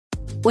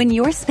When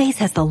your space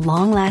has the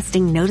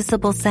long-lasting,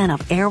 noticeable scent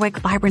of Airwick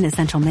Vibrant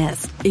Essential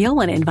Mist, you'll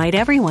want to invite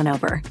everyone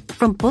over.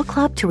 From book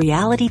club to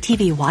reality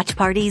TV watch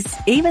parties,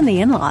 even the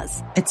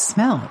in-laws. It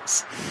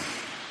smells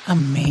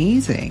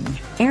amazing.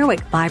 Airwick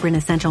Vibrant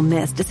Essential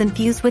Mist is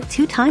infused with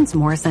 2 times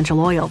more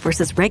essential oil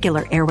versus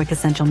regular Airwick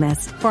Essential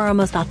Mist for our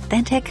most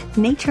authentic,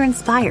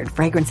 nature-inspired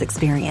fragrance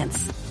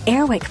experience.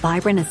 Airwick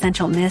Vibrant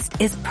Essential Mist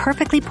is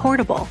perfectly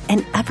portable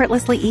and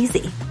effortlessly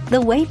easy.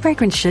 The way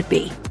fragrance should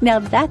be. Now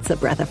that's a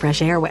breath of fresh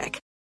Airwick.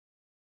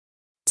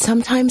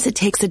 Sometimes it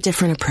takes a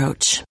different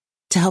approach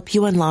to help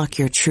you unlock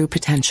your true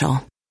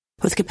potential.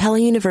 With Capella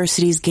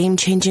University's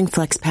game-changing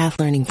FlexPath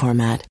learning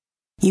format,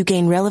 you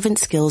gain relevant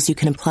skills you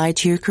can apply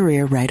to your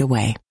career right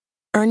away.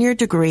 Earn your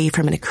degree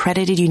from an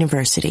accredited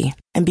university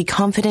and be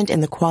confident in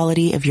the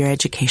quality of your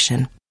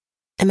education.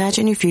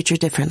 Imagine your future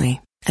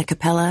differently at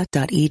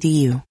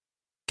capella.edu.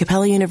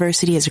 Capella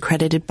University is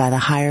accredited by the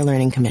Higher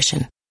Learning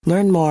Commission.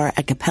 Learn more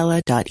at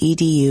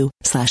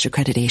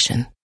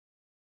capella.edu/accreditation.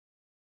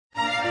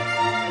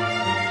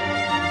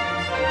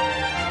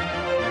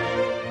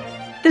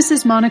 This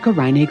is Monica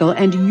Reinagel,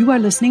 and you are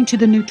listening to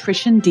the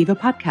Nutrition Diva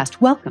podcast.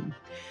 Welcome.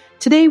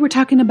 Today, we're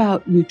talking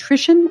about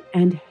nutrition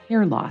and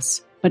hair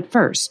loss. But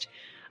first,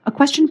 a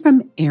question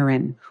from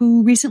Erin,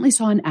 who recently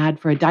saw an ad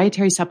for a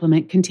dietary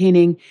supplement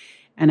containing,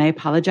 and I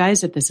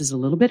apologize if this is a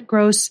little bit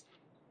gross,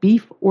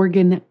 beef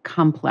organ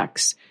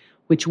complex,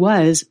 which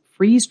was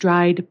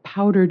freeze-dried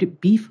powdered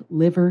beef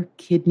liver,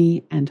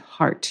 kidney, and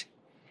heart.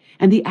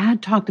 And the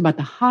ad talked about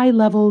the high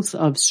levels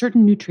of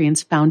certain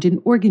nutrients found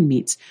in organ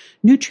meats,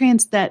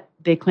 nutrients that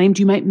they claimed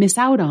you might miss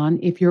out on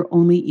if you're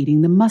only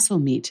eating the muscle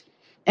meat.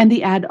 And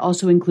the ad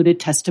also included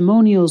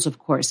testimonials, of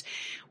course.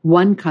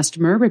 One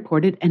customer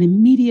reported an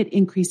immediate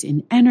increase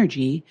in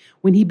energy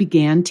when he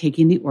began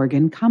taking the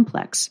organ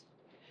complex.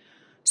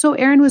 So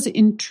Erin was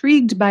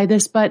intrigued by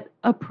this, but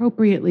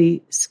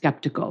appropriately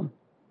skeptical.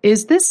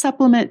 Is this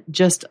supplement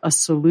just a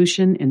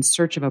solution in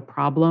search of a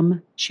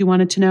problem? She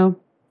wanted to know.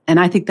 And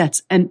I think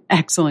that's an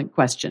excellent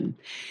question.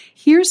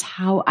 Here's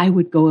how I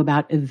would go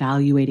about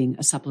evaluating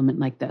a supplement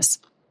like this.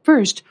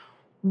 First,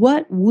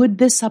 what would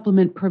this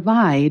supplement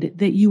provide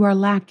that you are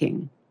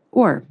lacking?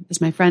 Or,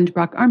 as my friend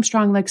Brock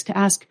Armstrong likes to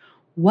ask,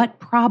 what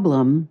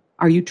problem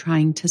are you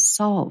trying to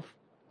solve?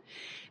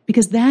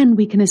 Because then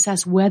we can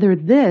assess whether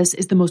this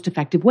is the most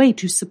effective way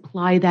to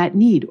supply that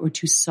need or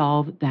to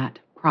solve that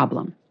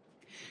problem.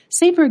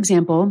 Say, for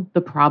example,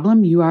 the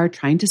problem you are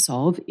trying to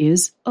solve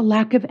is a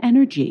lack of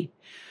energy.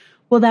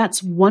 Well,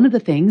 that's one of the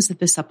things that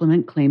the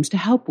supplement claims to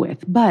help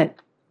with, but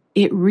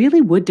it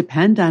really would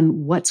depend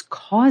on what's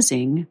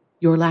causing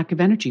your lack of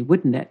energy,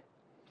 wouldn't it?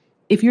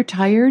 If you're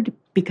tired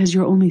because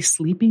you're only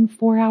sleeping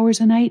 4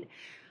 hours a night,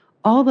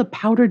 all the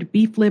powdered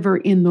beef liver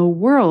in the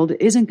world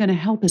isn't going to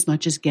help as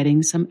much as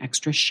getting some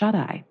extra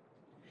shut-eye.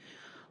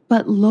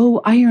 But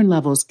low iron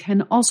levels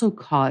can also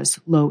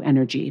cause low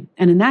energy,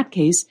 and in that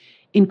case,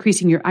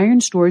 increasing your iron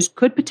stores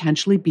could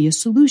potentially be a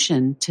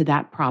solution to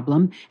that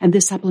problem, and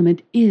this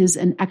supplement is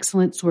an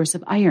excellent source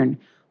of iron.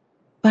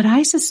 But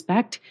I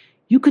suspect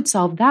you could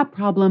solve that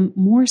problem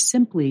more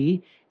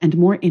simply and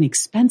more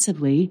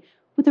inexpensively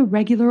with a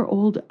regular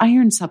old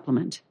iron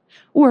supplement,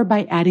 or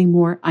by adding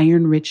more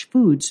iron-rich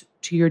foods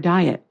to your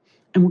diet.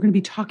 And we're going to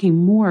be talking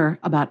more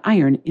about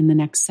iron in the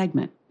next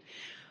segment.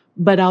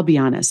 But I'll be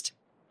honest,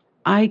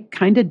 I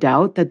kind of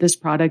doubt that this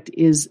product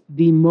is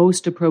the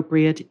most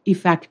appropriate,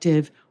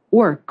 effective,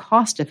 or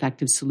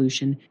cost-effective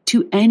solution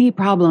to any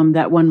problem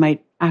that one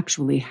might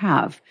actually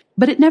have.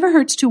 But it never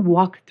hurts to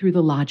walk through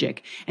the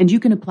logic, and you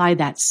can apply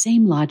that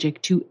same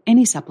logic to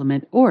any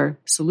supplement or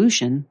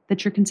solution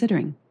that you're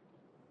considering.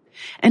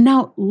 And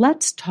now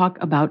let's talk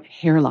about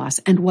hair loss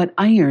and what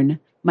iron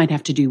might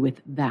have to do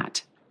with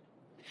that.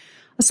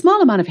 A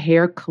small amount of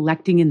hair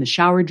collecting in the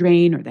shower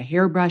drain or the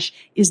hairbrush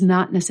is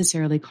not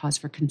necessarily cause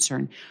for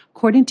concern.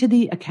 According to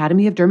the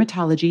Academy of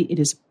Dermatology, it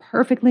is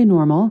perfectly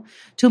normal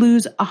to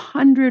lose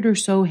 100 or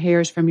so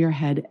hairs from your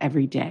head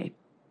every day.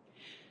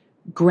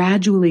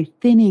 Gradually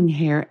thinning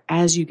hair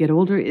as you get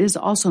older is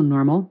also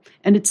normal,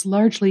 and it's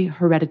largely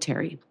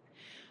hereditary.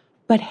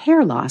 But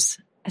hair loss,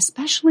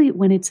 especially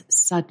when it's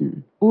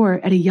sudden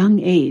or at a young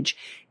age,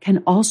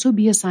 can also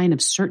be a sign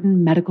of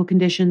certain medical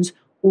conditions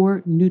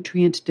or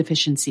nutrient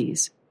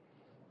deficiencies.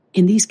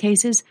 In these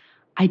cases,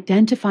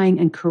 identifying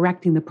and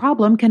correcting the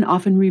problem can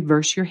often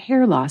reverse your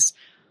hair loss.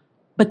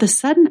 But the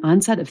sudden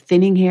onset of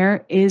thinning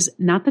hair is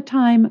not the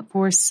time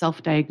for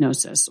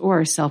self-diagnosis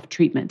or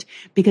self-treatment,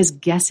 because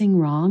guessing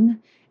wrong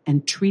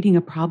and treating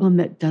a problem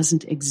that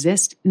doesn't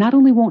exist not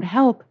only won't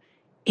help,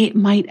 it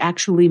might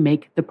actually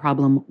make the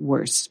problem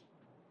worse.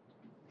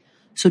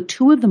 So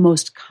 2 of the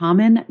most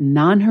common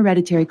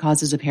non-hereditary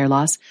causes of hair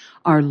loss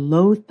are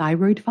low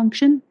thyroid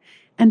function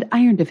and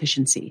iron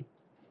deficiency.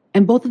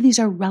 And both of these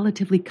are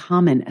relatively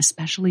common,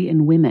 especially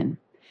in women.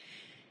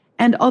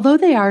 And although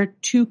they are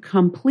 2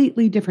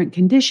 completely different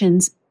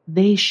conditions,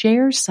 they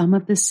share some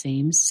of the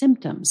same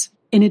symptoms.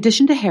 In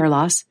addition to hair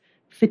loss,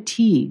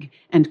 fatigue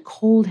and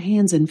cold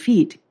hands and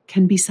feet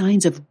can be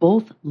signs of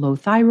both low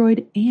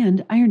thyroid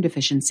and iron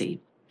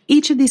deficiency.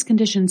 Each of these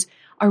conditions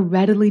are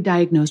readily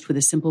diagnosed with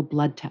a simple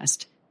blood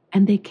test,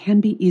 and they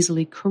can be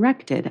easily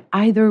corrected,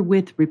 either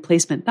with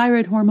replacement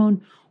thyroid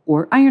hormone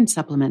or iron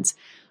supplements.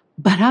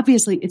 But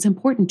obviously, it's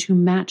important to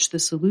match the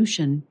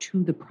solution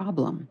to the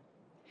problem.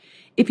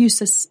 If you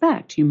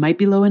suspect you might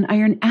be low in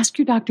iron, ask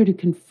your doctor to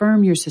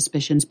confirm your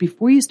suspicions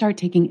before you start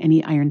taking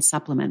any iron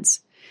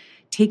supplements.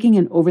 Taking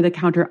an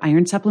over-the-counter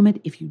iron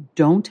supplement if you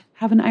don't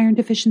have an iron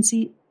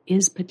deficiency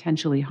is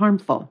potentially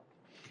harmful.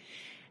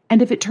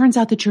 And if it turns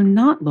out that you're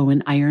not low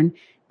in iron,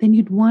 then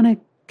you'd want to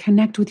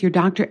connect with your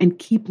doctor and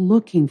keep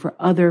looking for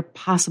other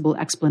possible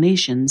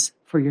explanations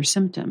for your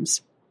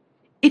symptoms.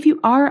 If you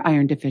are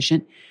iron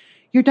deficient,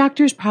 your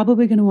doctor is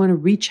probably going to want to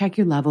recheck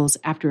your levels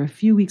after a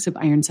few weeks of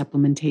iron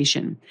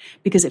supplementation,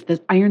 because if the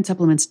iron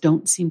supplements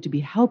don't seem to be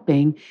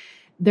helping,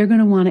 they're going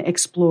to want to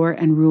explore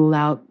and rule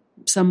out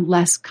some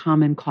less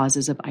common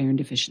causes of iron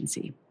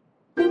deficiency.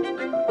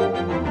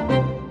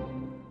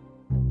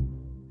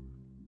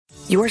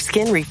 Your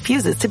skin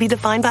refuses to be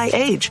defined by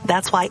age.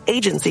 That's why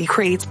Agency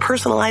creates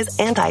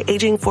personalized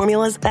anti-aging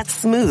formulas that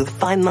smooth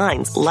fine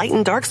lines,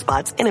 lighten dark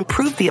spots, and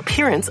improve the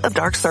appearance of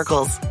dark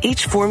circles.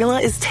 Each formula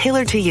is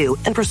tailored to you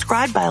and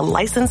prescribed by a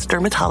licensed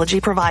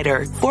dermatology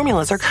provider.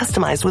 Formulas are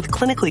customized with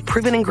clinically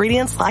proven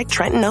ingredients like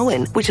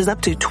tretinoin, which is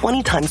up to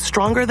 20 times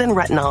stronger than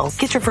retinol.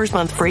 Get your first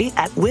month free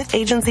at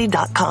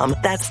withagency.com.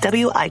 That's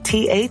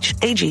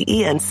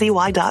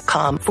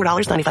WITHAGENCY.com.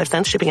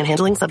 $4.95 shipping and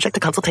handling subject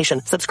to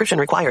consultation. Subscription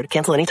required.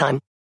 Cancel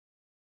anytime.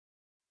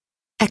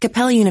 At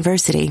Capella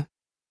University,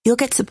 you'll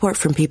get support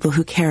from people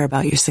who care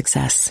about your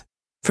success.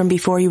 From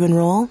before you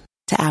enroll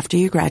to after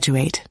you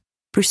graduate,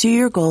 pursue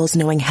your goals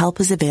knowing help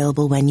is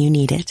available when you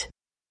need it.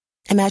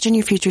 Imagine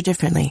your future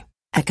differently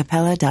at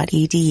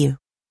capella.edu.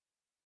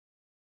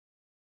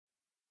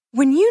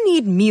 When you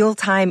need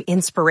mealtime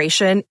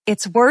inspiration,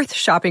 it's worth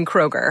shopping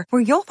Kroger,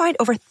 where you'll find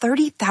over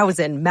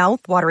 30,000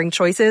 mouth-watering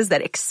choices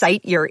that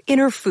excite your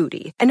inner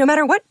foodie. And no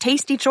matter what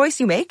tasty choice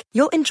you make,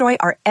 you'll enjoy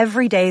our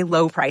everyday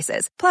low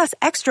prices, plus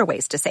extra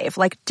ways to save,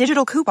 like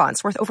digital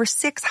coupons worth over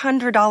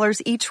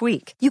 $600 each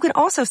week. You can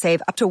also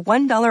save up to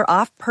 $1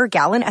 off per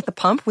gallon at the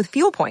pump with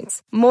fuel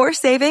points. More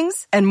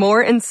savings and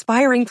more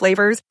inspiring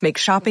flavors make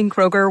shopping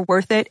Kroger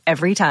worth it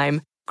every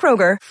time.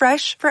 Kroger,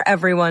 fresh for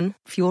everyone.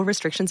 Fuel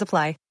restrictions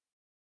apply.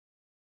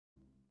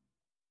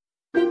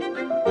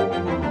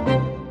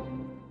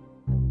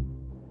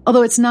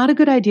 Although it's not a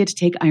good idea to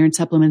take iron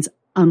supplements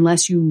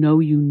unless you know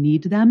you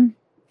need them,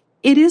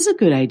 it is a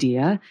good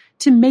idea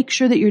to make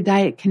sure that your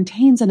diet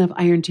contains enough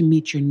iron to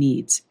meet your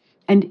needs.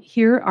 And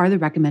here are the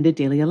recommended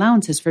daily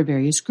allowances for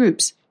various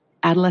groups.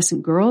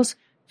 Adolescent girls,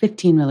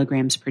 15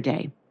 milligrams per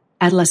day.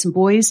 Adolescent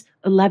boys,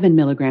 11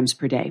 milligrams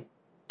per day.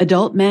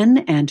 Adult men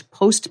and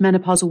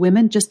postmenopausal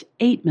women, just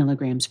 8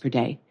 milligrams per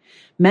day.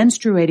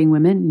 Menstruating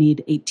women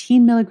need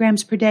 18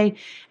 milligrams per day,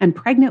 and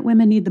pregnant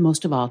women need the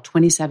most of all,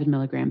 27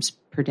 milligrams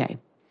per day.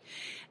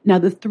 Now,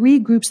 the three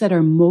groups that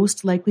are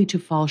most likely to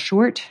fall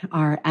short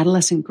are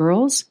adolescent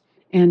girls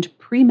and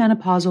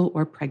premenopausal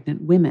or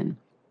pregnant women.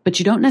 But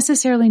you don't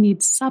necessarily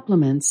need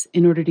supplements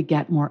in order to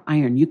get more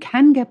iron. You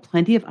can get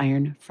plenty of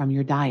iron from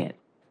your diet.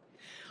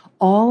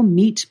 All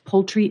meat,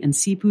 poultry, and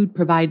seafood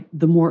provide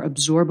the more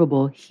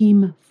absorbable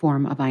heme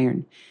form of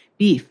iron.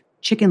 Beef,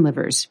 chicken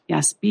livers,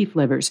 yes, beef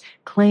livers,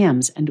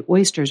 clams, and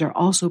oysters are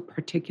also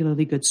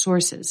particularly good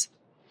sources.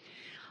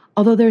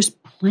 Although there's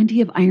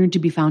plenty of iron to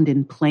be found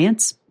in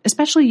plants,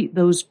 especially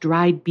those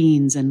dried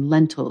beans and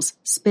lentils,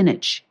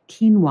 spinach,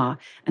 quinoa,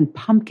 and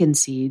pumpkin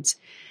seeds,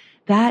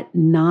 that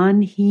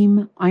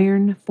non-heme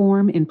iron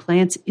form in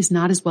plants is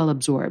not as well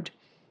absorbed.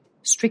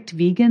 Strict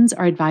vegans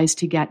are advised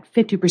to get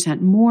 50%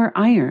 more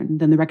iron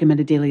than the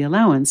recommended daily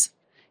allowance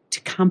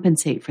to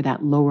compensate for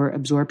that lower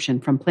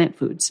absorption from plant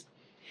foods.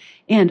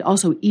 And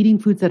also, eating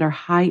foods that are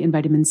high in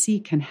vitamin C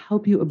can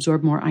help you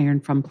absorb more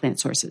iron from plant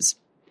sources.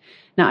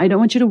 Now, I don't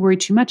want you to worry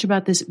too much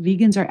about this.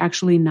 Vegans are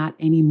actually not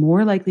any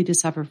more likely to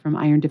suffer from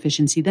iron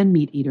deficiency than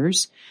meat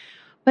eaters.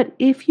 But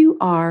if you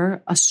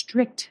are a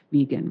strict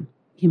vegan,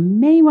 you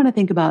may want to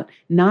think about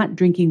not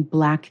drinking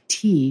black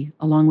tea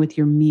along with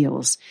your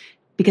meals,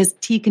 because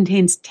tea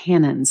contains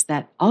tannins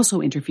that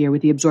also interfere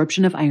with the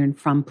absorption of iron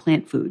from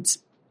plant foods.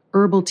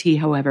 Herbal tea,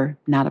 however,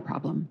 not a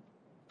problem.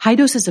 High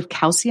doses of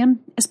calcium,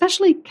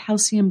 especially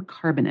calcium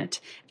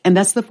carbonate, and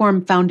that's the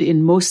form found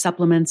in most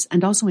supplements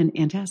and also in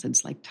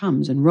antacids like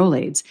Tums and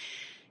Rolaids,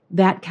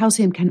 that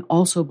calcium can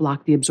also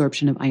block the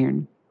absorption of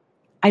iron.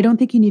 I don't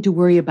think you need to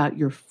worry about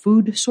your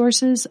food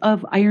sources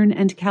of iron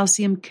and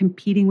calcium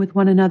competing with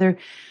one another,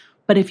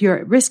 but if you're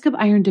at risk of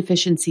iron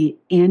deficiency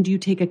and you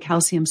take a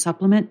calcium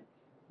supplement,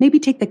 maybe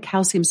take the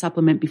calcium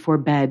supplement before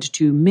bed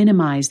to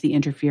minimize the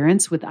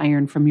interference with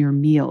iron from your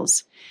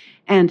meals.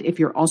 And if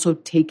you're also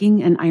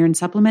taking an iron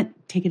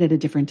supplement, take it at a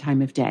different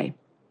time of day.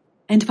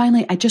 And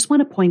finally, I just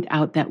want to point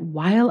out that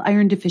while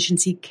iron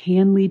deficiency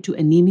can lead to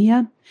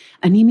anemia,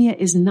 anemia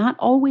is not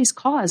always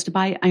caused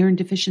by iron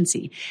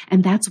deficiency.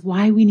 And that's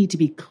why we need to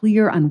be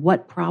clear on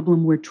what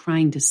problem we're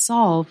trying to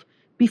solve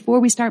before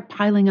we start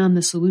piling on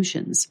the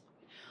solutions.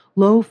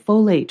 Low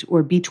folate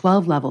or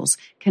B12 levels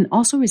can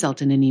also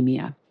result in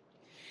anemia.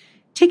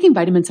 Taking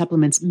vitamin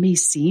supplements may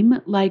seem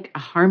like a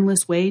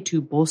harmless way to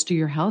bolster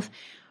your health,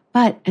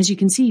 but as you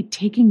can see,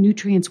 taking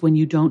nutrients when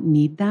you don't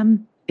need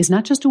them is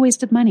not just a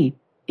waste of money.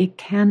 It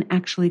can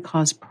actually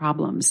cause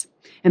problems,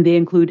 and they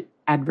include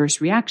adverse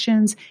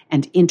reactions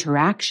and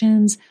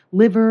interactions,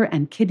 liver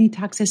and kidney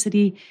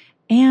toxicity,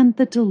 and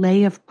the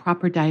delay of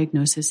proper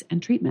diagnosis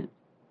and treatment.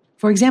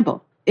 For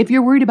example, if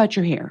you're worried about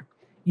your hair,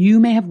 you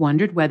may have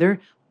wondered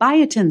whether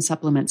biotin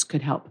supplements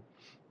could help.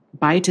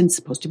 Biotin's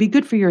supposed to be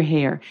good for your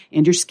hair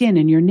and your skin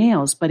and your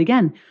nails, but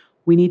again,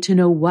 we need to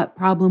know what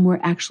problem we're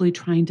actually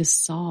trying to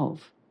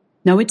solve.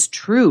 Now, it's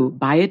true,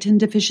 biotin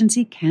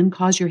deficiency can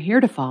cause your hair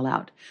to fall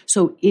out.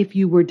 So if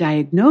you were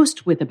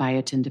diagnosed with a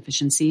biotin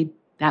deficiency,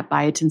 that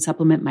biotin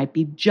supplement might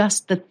be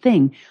just the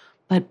thing.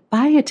 But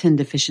biotin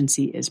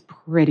deficiency is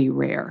pretty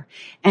rare.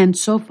 And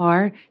so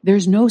far,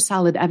 there's no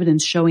solid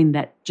evidence showing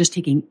that just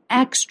taking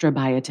extra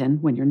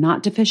biotin when you're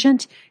not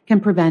deficient can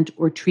prevent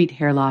or treat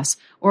hair loss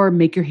or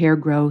make your hair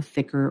grow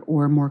thicker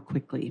or more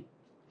quickly.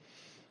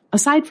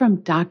 Aside from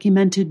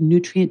documented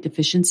nutrient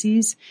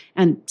deficiencies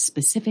and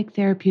specific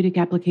therapeutic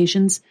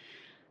applications,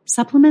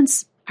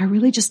 supplements are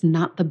really just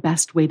not the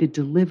best way to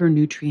deliver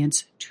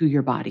nutrients to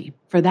your body.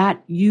 For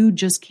that, you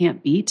just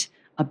can't beat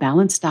a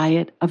balanced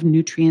diet of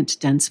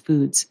nutrient-dense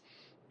foods.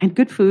 And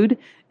good food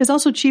is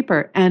also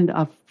cheaper and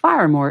a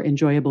far more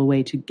enjoyable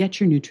way to get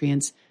your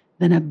nutrients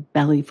than a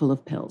belly full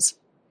of pills.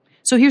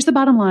 So here's the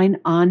bottom line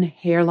on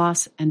hair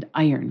loss and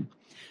iron.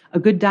 A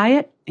good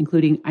diet,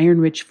 including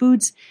iron-rich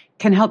foods,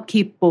 can help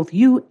keep both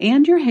you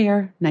and your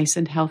hair nice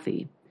and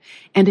healthy.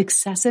 And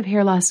excessive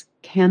hair loss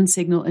can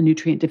signal a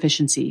nutrient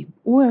deficiency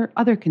or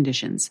other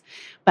conditions.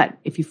 But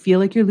if you feel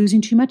like you're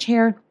losing too much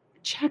hair,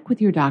 check with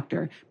your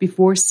doctor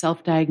before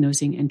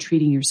self-diagnosing and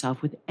treating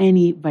yourself with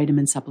any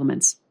vitamin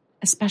supplements,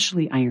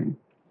 especially iron.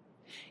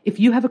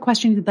 If you have a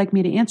question you'd like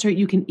me to answer,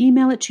 you can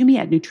email it to me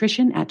at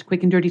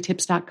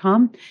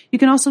nutrition@quickanddirtytips.com. You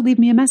can also leave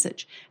me a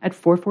message at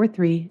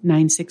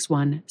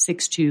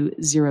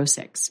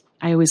 443-961-6206.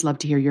 I always love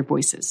to hear your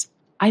voices.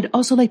 I'd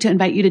also like to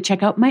invite you to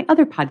check out my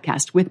other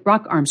podcast with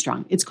Brock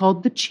Armstrong. It's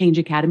called The Change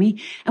Academy,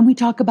 and we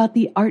talk about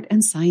the art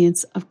and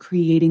science of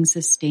creating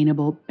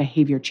sustainable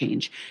behavior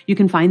change. You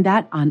can find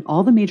that on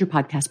all the major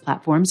podcast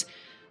platforms.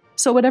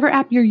 So whatever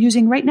app you're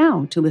using right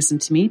now to listen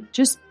to me,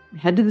 just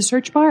head to the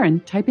search bar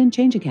and type in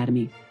Change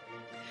Academy.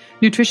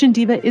 Nutrition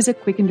Diva is a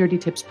Quick and Dirty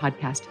Tips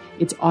podcast.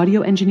 It's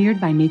audio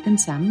engineered by Nathan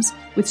Sems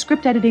with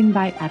script editing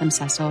by Adam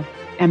Cecil.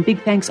 And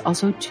big thanks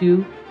also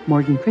to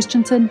Morgan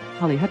Christensen,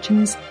 Holly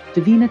Hutchins,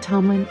 Davina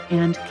Tomlin,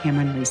 and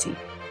Cameron Lacey.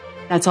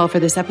 That's all for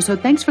this episode.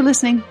 Thanks for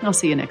listening. I'll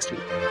see you next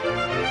week.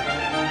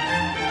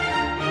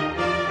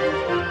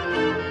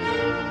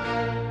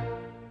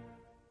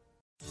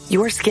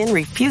 Your skin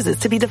refuses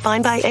to be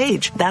defined by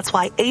age. That's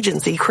why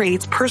Agency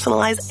creates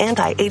personalized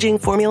anti-aging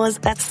formulas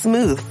that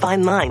smooth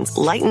fine lines,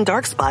 lighten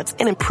dark spots,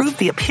 and improve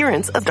the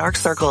appearance of dark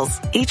circles.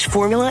 Each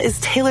formula is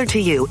tailored to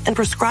you and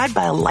prescribed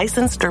by a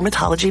licensed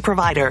dermatology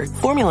provider.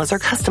 Formulas are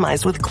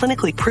customized with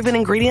clinically proven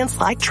ingredients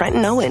like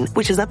tretinoin,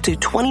 which is up to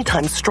 20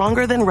 times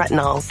stronger than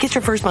retinol. Get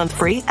your first month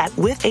free at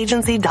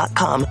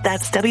withagency.com.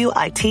 That's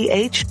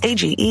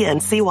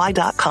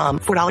WITHAGENCY.com.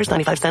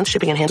 $4.95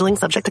 shipping and handling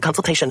subject to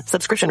consultation.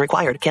 Subscription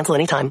required. Cancel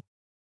anytime.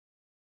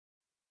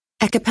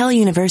 At Capella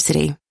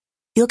University,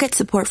 you'll get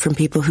support from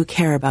people who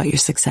care about your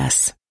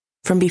success.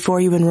 From before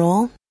you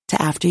enroll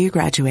to after you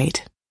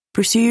graduate,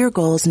 pursue your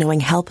goals knowing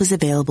help is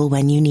available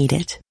when you need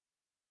it.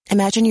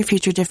 Imagine your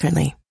future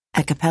differently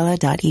at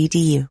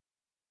capella.edu.